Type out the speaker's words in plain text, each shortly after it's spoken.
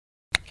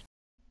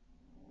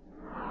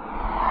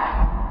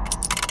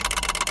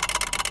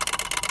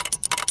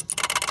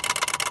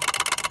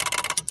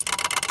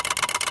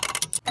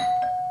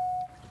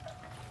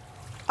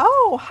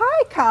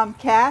hi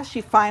Comcast,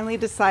 you finally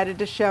decided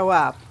to show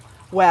up.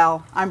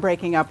 Well, I'm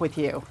breaking up with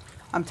you.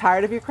 I'm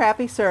tired of your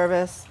crappy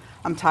service,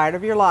 I'm tired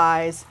of your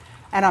lies,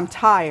 and I'm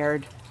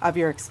tired of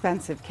your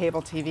expensive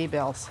cable TV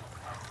bills.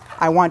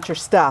 I want your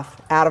stuff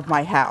out of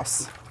my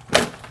house.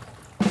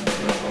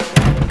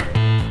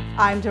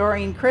 I'm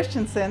Doreen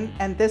Christensen,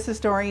 and this is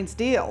Doreen's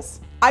Deals.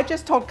 I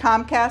just told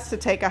Comcast to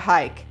take a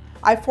hike.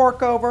 I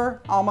fork over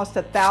almost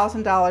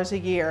 $1,000 a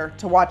year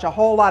to watch a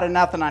whole lot of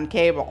nothing on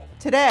cable.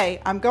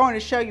 Today, I'm going to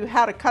show you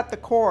how to cut the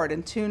cord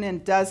and tune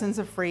in dozens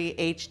of free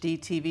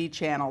HDTV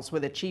channels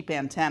with a cheap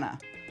antenna.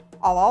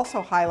 I'll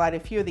also highlight a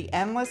few of the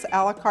endless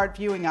a la carte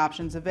viewing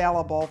options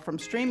available from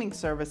streaming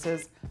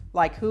services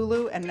like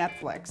Hulu and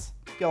Netflix.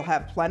 You'll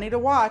have plenty to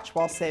watch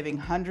while saving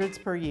hundreds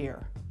per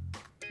year.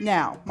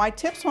 Now, my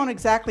tips won't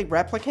exactly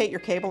replicate your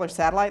cable or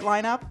satellite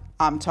lineup.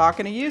 I'm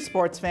talking to you,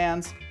 sports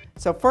fans.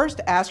 So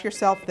first, ask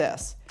yourself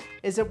this.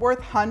 Is it worth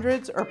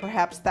hundreds or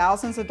perhaps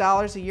thousands of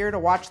dollars a year to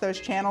watch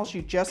those channels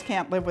you just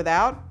can't live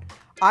without?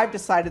 I've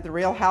decided the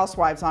Real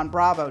Housewives on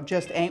Bravo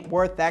just ain't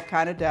worth that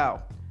kind of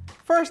dough.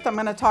 First, I'm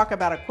going to talk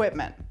about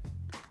equipment.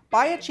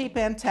 Buy a cheap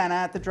antenna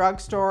at the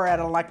drugstore or at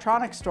an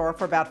electronics store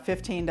for about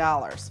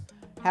 $15.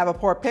 Have a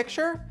poor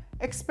picture?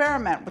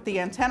 Experiment with the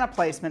antenna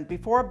placement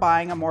before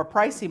buying a more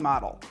pricey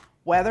model.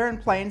 Weather and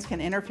planes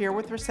can interfere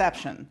with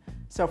reception,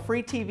 so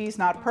free TV's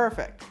not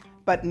perfect,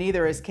 but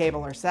neither is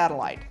cable or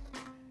satellite.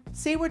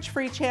 See which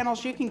free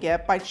channels you can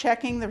get by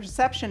checking the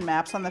reception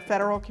maps on the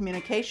Federal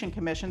Communication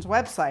Commission's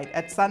website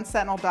at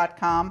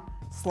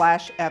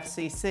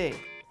sunsentinel.com/FCC.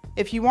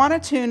 If you want to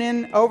tune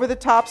in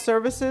over-the-top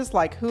services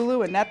like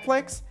Hulu and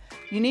Netflix,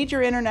 you need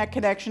your internet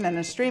connection and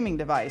a streaming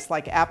device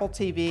like Apple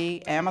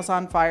TV,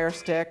 Amazon Fire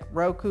Stick,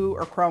 Roku,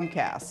 or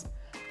Chromecast.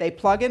 They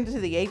plug into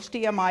the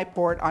HDMI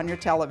port on your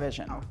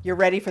television. You're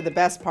ready for the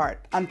best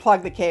part.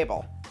 Unplug the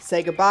cable.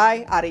 Say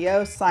goodbye,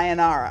 adios,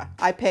 sayonara.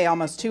 I pay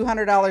almost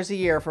 $200 a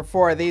year for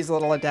 4 of these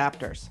little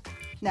adapters.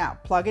 Now,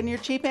 plug in your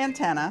cheap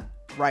antenna,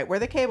 right where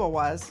the cable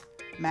was,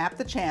 map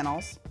the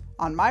channels.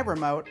 On my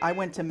remote, I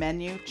went to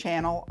Menu,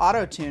 Channel,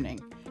 Auto Tuning.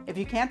 If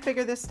you can't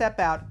figure this step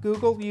out,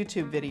 Google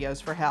YouTube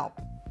videos for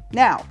help.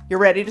 Now, you're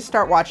ready to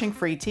start watching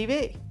free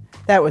TV.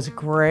 That was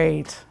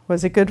great.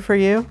 Was it good for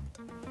you?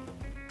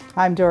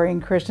 I'm Doreen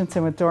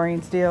Christensen with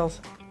Doreen's Deals.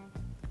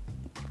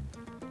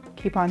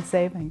 Keep on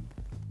saving.